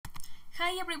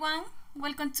Hi everyone,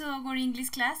 welcome to our English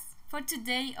class. For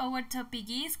today our topic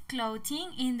is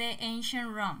clothing in the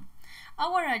ancient Rome.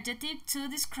 Our adjective to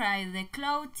describe the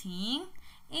clothing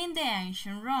in the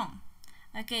ancient Rome.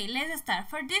 Okay, let's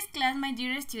start. For this class, my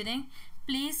dear student,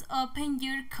 please open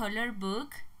your color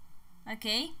book.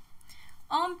 Okay,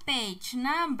 on page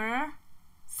number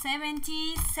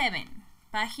 77,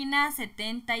 página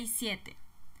 77.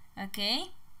 Okay,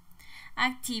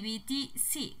 activity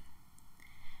C.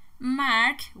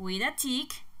 Mark with a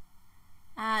tick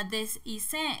this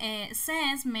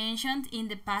sense mentioned in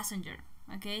the passenger.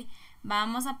 Okay,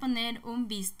 vamos a poner un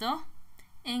visto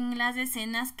en las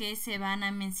escenas que se van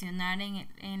a mencionar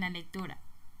en la lectura.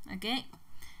 Okay,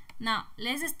 now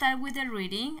let's start with the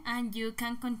reading, and you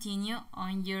can continue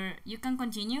on your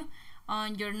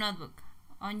notebook,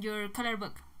 on your color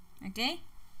book. Okay,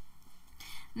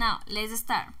 now let's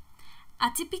start. A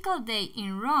typical day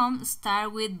in Rome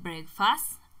starts with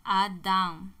breakfast at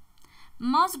dawn.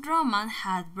 Most Romans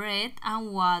had bread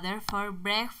and water for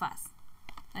breakfast.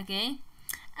 Okay.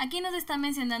 Aquí nos está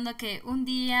mencionando que un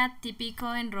día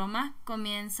típico en Roma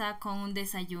comienza con un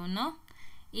desayuno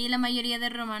y la mayoría de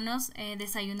romanos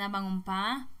desayunaban un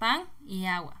pan y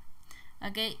agua.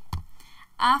 Okay.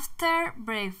 After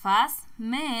breakfast,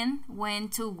 men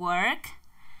went to work.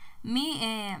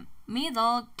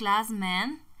 Middle-class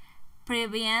men,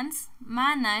 plebeians,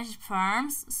 managed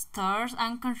farms, stores,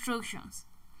 and constructions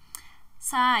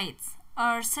sites,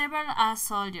 or served as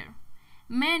soldiers.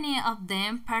 Many of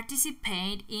them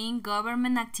participate in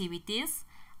government activities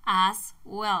as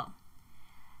well.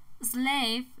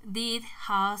 Slaves did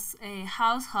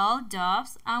household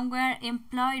jobs and were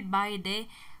employed by the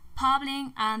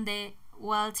public and the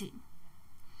wealthy.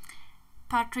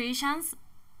 Patricians,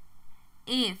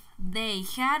 if they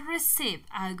had received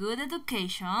a good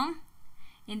education,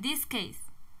 in this case,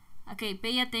 okay,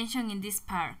 pay attention in this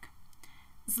part.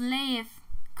 Slave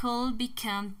could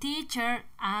become teacher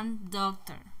and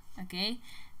doctor. Okay.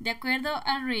 De acuerdo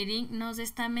al reading, nos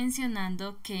está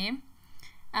mencionando que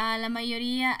a la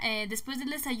mayoría, después del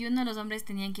desayuno, los hombres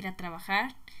tenían que ir a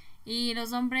trabajar y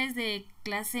los hombres de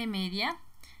clase media,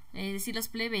 es decir, los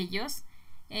plebeyos,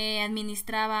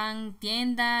 administraban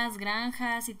tiendas,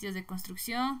 granjas, sitios de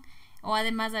construcción o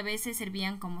además a veces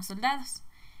servían como soldados.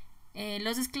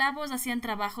 Los esclavos hacían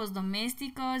trabajos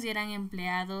domésticos y eran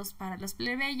empleados para los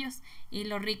plebeyos y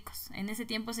los ricos. En ese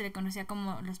tiempo se le conocía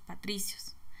como los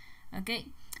patricios. ¿Okay?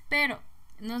 Pero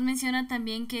nos menciona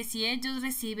también que si ellos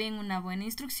reciben una buena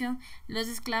instrucción, los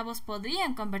esclavos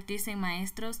podrían convertirse en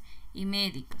maestros y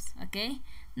médicos. ¿Okay?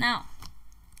 Now,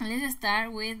 let's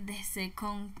start with the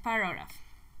second paragraph.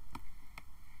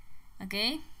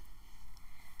 Okay?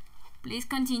 Please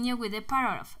continue with the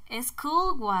paragraph.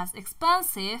 School was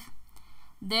expensive.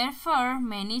 Therefore,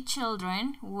 many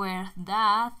children were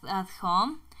taught at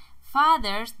home.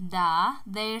 Fathers taught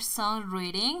their sons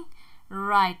reading,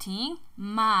 writing,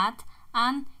 math,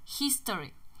 and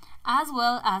history, as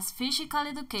well as physical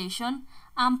education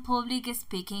and public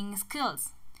speaking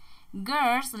skills.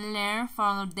 Girls learned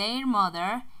from their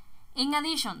mother, in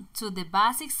addition to the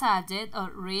basic subject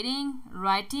of reading,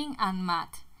 writing, and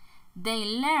math. They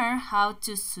learn how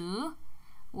to sew,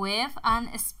 weave, and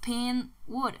spin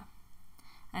wood.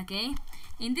 Okay,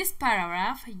 in this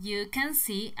paragraph you can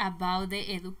see about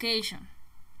the education.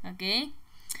 Okay,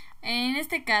 en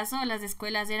este caso las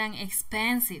escuelas eran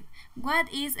expensive. What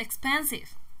is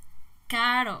expensive?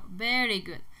 Caro. Very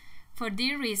good. For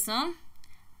this reason,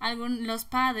 los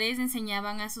padres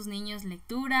enseñaban a sus niños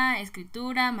lectura,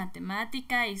 escritura,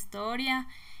 matemática, historia,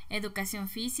 educación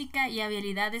física y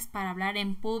habilidades para hablar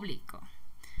en público.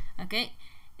 Okay.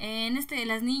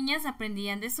 Las niñas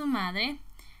aprendían de su madre,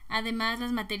 además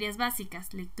las materias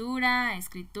básicas, lectura,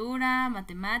 escritura,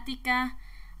 matemática,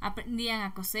 aprendían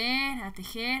a coser, a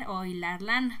tejer o hilar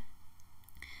lana.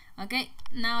 Okay,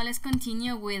 now let's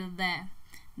continue with the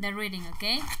reading,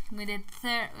 okay, with the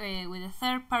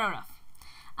third paragraph.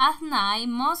 At night,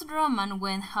 most Romans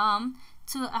went home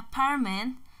to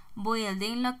apartment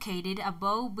building located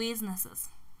above businesses.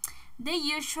 They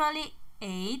usually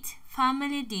ate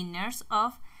family dinners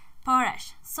of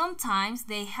porridge. Sometimes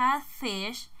they had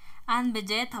fish and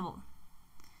vegetables.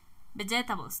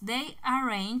 They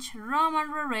arranged. Romans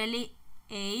rarely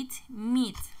ate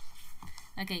meat.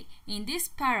 Okay, in this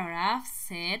paragraph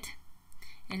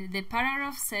el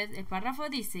párrafo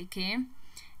dice que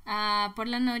por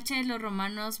la noche los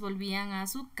romanos volvían a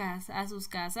sus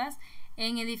casas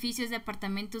en edificios de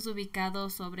apartamentos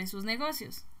ubicados sobre sus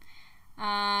negocios.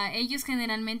 Ellos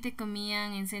generalmente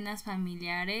comían en cenas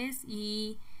familiares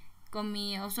y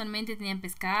usualmente tenían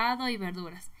pescado y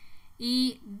verduras.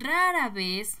 y rara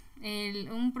vez,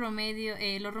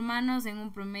 los romanos en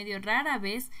un promedio rara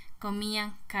vez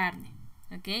comían carne.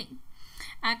 Okay?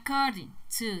 According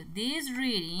to this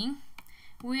reading,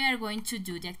 we are going to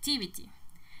do the activity.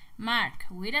 Mark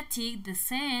with a tick the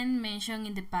scene mentioned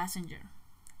in the passenger.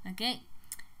 Okay?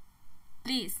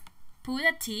 Please put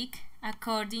a tick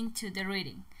according to the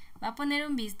reading. Va a poner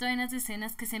un visto en las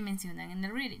escenas que se mencionan en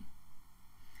el reading.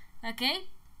 Okay?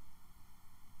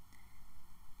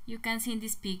 You can see in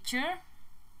this picture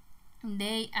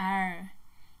they are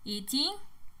eating.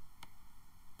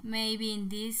 Maybe in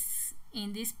this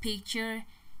picture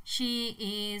she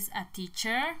is a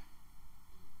teacher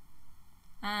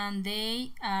and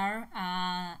they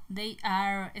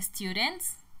are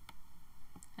students.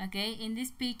 Okay, in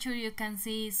this picture you can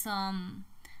see some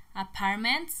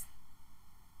apartments.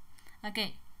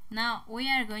 Okay, now we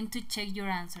are going to check your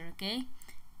answer. Okay,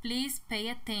 please pay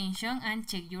attention and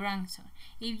check your answer.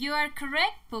 If you are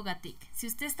correct, put a tick. Si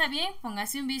usted está bien,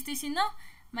 póngase un visto, y si no,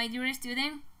 my dear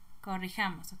student,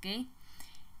 corrijamos. Okay,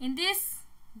 in this,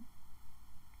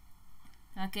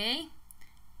 okay,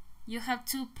 you have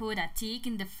to put a tick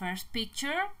in the first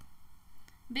picture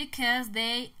because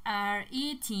they are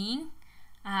eating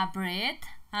bread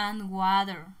and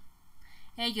water.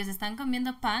 Ellos están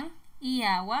comiendo pan y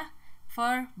agua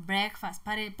for breakfast,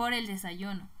 por el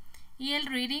desayuno. Y el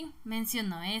reading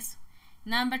mencionó eso.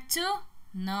 Number 2,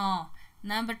 no.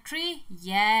 Number 3,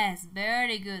 yes,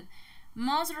 very good.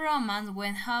 Most Romans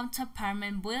went home to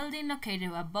apartment building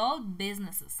located above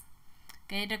businesses.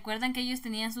 Okay, recuerdan que ellos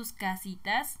tenían sus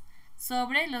casitas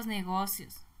sobre los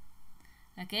negocios.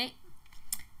 Okay.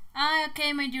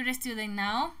 Okay, my dear student,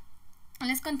 now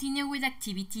let's continue with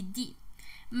activity D.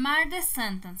 Mark the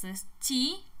sentences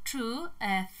T, true,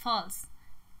 F, false.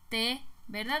 T,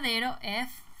 verdadero,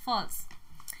 F, false.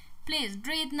 Please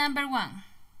read number 1.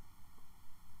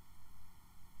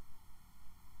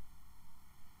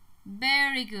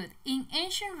 Very good. In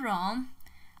ancient Rome,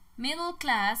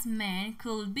 middle-class men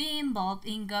could be involved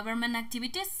in government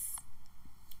activities.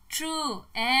 True.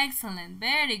 Excellent.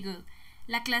 Very good.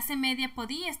 La clase media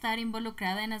podía estar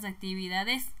involucrada en las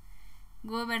actividades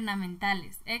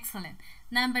gubernamentales. Excellent.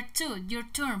 Number 2, your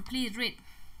turn. Please read.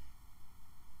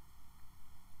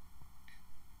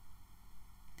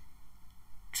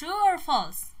 True or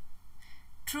false?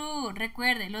 True.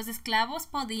 Recuerde, los esclavos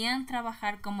podían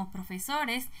trabajar como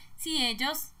profesores si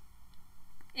ellos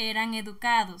eran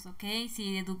educados, ¿ok?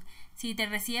 Si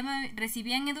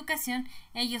recibían educación,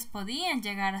 ellos podían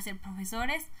llegar a ser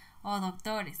profesores o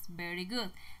doctores. Very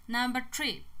good. Number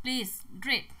 3, please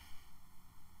read.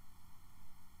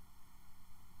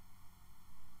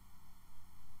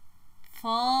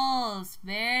 False.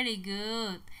 Very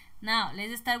good. Now,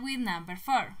 let's start with number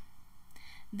 4.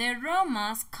 The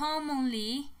Romans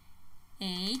commonly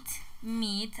ate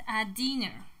meat at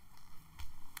dinner.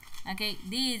 Okay,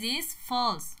 this is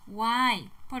false. Why?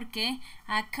 Porque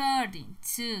according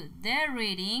to the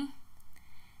reading,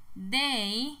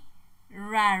 they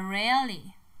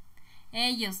rarely,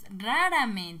 ellos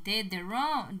raramente, the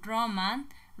Roman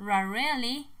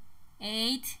rarely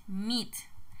ate meat.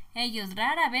 Ellos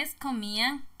rara vez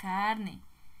comían carne.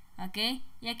 Okay,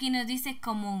 y aquí nos dice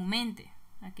comúnmente.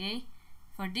 Okay,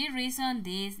 for this reason,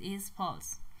 this is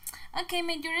false. Okay,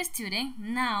 my dear student,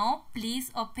 now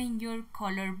please open your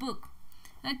color book.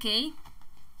 Okay,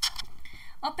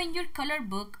 open your color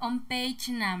book on page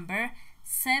number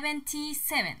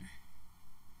 77.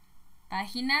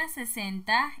 Página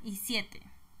 67.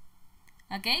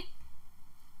 Okay,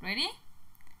 ready?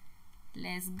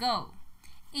 Let's go.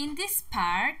 In this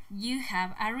part, you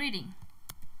have a reading.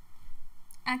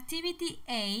 Activity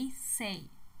A, say,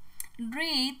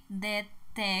 read the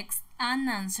text and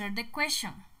answer the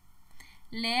question.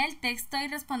 Lee el texto y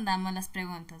respondamos las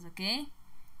preguntas, okay?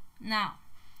 Now,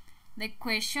 the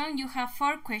question, you have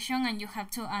 4 questions and you have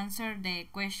to answer the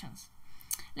questions.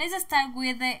 Let's start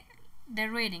with the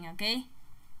reading, okay?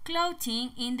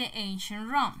 Clothing in the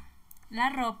ancient Rome. La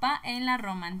ropa en la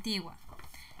Roma antigua.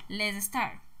 Let's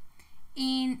start.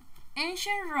 In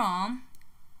ancient Rome,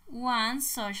 one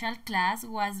social class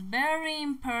was very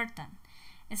important,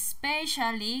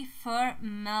 especially for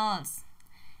males.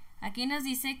 Aquí nos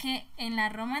dice que en la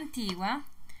Roma antigua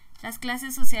las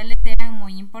clases sociales eran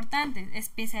muy importantes,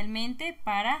 especialmente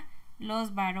para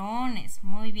los varones.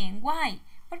 Muy bien. Why?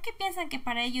 ¿Por qué piensan que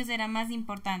para ellos era más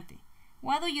importante?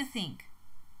 What do you think?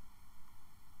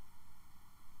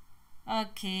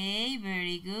 Okay,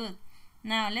 very good.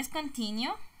 Now let's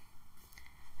continue.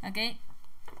 Okay.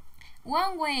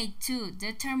 One way to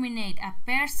determine a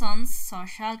person's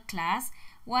social class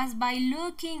was by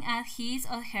looking at his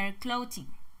or her clothing.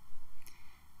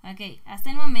 Ok, hasta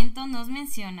el momento nos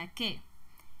menciona que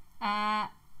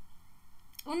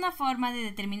una forma de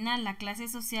determinar la clase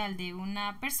social de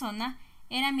una persona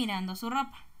era mirando su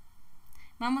ropa.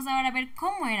 Vamos ahora a ver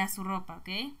cómo era su ropa, ¿ok?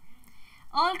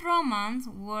 All Romans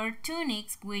wore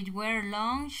tunics which were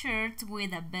long shirts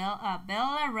with a belt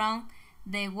around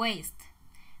the waist.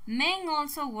 Men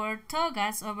also wore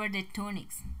togas over the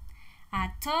tunics.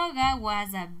 A toga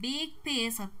was a big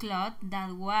piece of cloth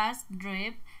that was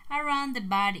draped around the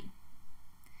body.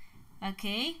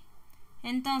 ¿Ok?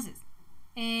 Entonces,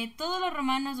 todos los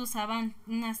romanos usaban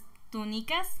unas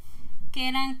túnicas que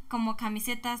eran como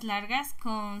camisetas largas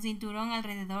con cinturón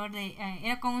alrededor de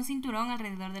era con un cinturón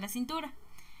alrededor de la cintura.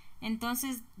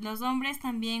 Entonces los hombres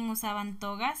también usaban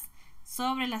togas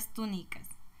sobre las túnicas.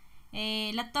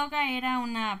 La toga era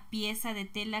una pieza de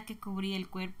tela que cubría el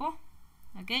cuerpo.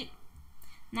 Okay.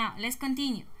 Now let's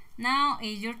continue. Now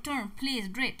is your turn. Please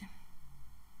read.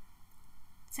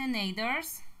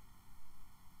 Senators.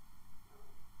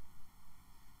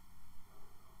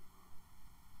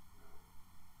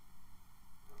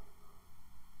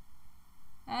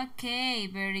 Okay,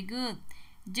 very good.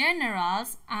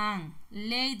 Generals and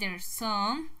later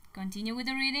some. Continue with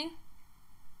the reading.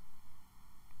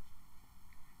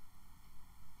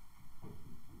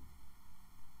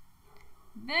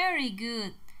 Very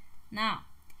good. Now,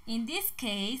 in this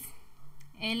case,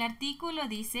 el artículo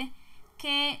dice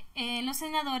que los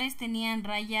senadores tenían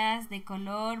rayas de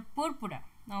color púrpura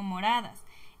o moradas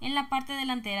en la parte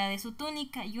delantera de su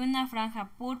túnica y una franja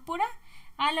púrpura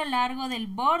a lo largo del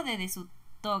borde de su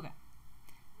toga.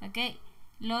 Okay.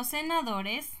 Los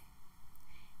senadores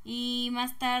y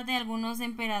más tarde algunos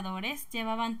emperadores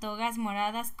llevaban togas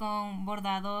moradas con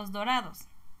bordados dorados.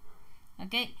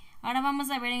 Okay. Ahora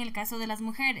vamos a ver en el caso de las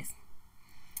mujeres.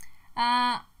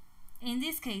 In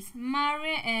this case,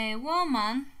 married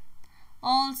woman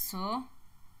also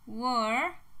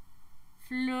wore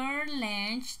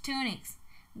floor-length tunics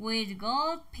with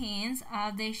gold pins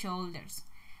at the shoulders.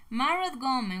 Married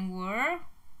women wore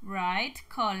bright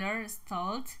colored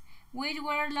studs which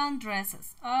were long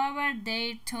dresses over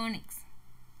their tunics.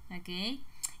 Okay.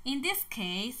 In this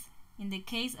case, in the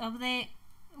case of the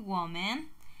woman,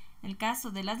 en el caso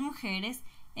de las mujeres,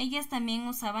 ellas también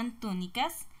usaban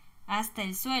túnicas hasta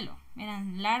el suelo,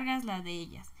 eran largas las de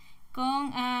ellas,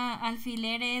 con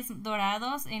alfileres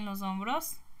dorados en los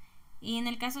hombros. Y en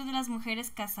el caso de las mujeres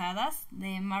casadas,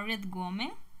 de married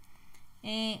women,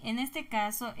 en este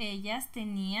caso ellas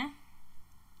tenían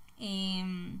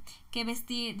que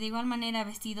vestir de igual manera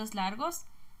vestidos largos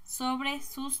sobre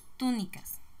sus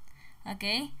túnicas.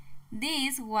 Okay.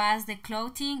 This was the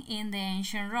clothing in the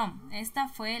ancient Rome. Esta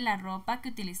fue la ropa que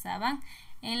utilizaban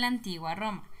en la antigua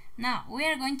Roma. Now, we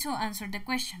are going to answer the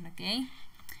question, okay?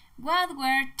 What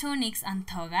were tunics and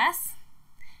togas?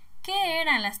 ¿Qué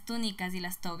eran las túnicas y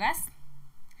las togas?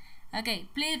 Okay,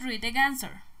 please read the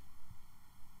answer.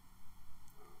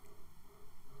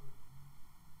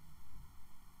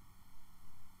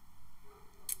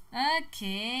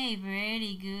 Okay,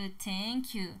 very good,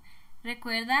 thank you.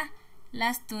 Recuerda,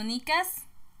 las túnicas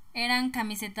eran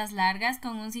camisetas largas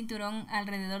con un cinturón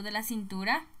alrededor de la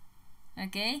cintura,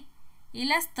 ¿ok? Y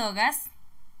las togas,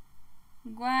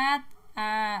 what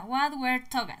were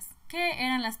togas? ¿Qué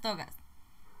eran las togas?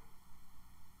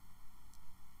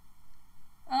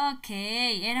 Ok,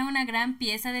 era una gran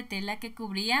pieza de tela que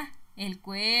cubría el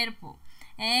cuerpo.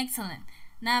 Excellent.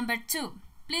 Number 2,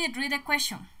 please read the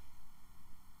question.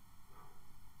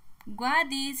 What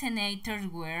did senators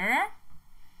wear?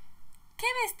 ¿Qué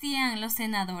vestían los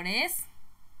senadores?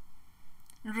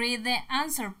 Read the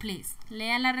answer, please.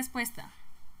 Lea la respuesta.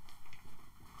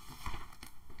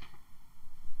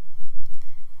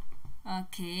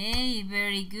 Okay,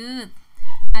 very good.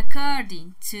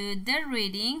 According to the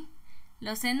reading,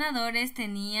 los senadores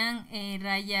tenían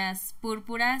rayas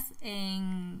púrpuras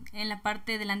en la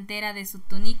parte delantera de su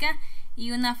túnica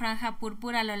y una franja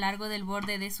púrpura a lo largo del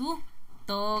borde de su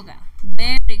toga.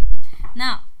 Very good.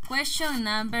 Now, question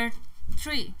number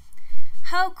 3.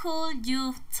 How could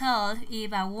you tell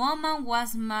if a woman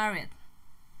was married?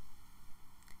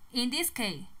 In this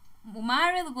case,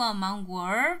 married woman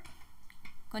wore.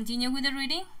 Continue with the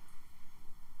reading.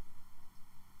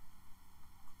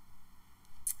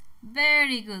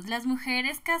 Very good. Las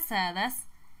mujeres casadas,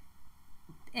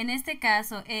 en este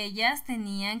caso, ellas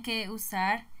tenían que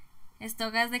usar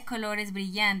estogas de colores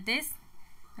brillantes,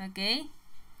 ¿ok?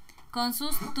 Con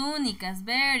sus túnicas.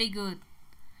 Very good.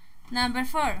 Number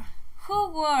 4. Who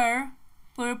wore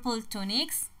purple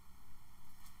tunics?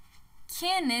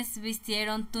 ¿Quiénes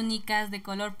vistieron túnicas de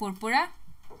color púrpura?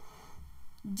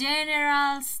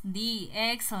 Generals. D.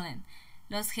 Excellent.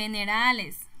 Los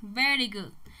generales. Very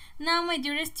good. Now, my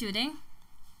dear student,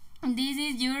 this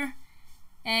is your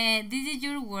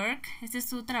work. Este es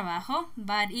su trabajo,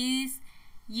 but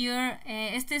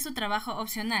este es su trabajo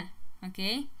opcional.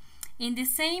 Okay. In the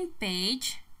same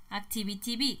page,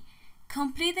 activity B.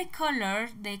 Complete the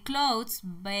clothes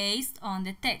based on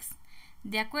the text.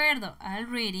 De acuerdo al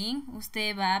reading,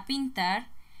 usted va a pintar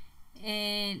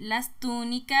las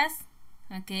túnicas,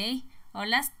 okay, o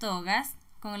las togas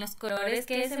con los colores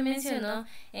que se mencionó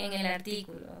en el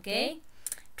artículo, okay.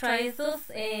 Try to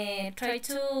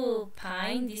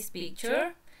paint this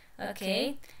picture,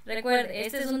 okay. Recuerde,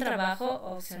 este es un trabajo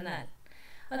opcional.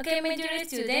 Okay, my dear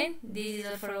student, this is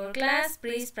all for our class.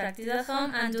 Please practice at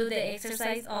home and do the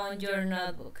exercise on your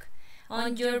notebook,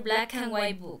 on your black and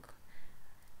white book.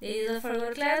 This is all for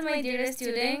our class, my dear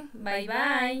student. Bye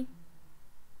bye.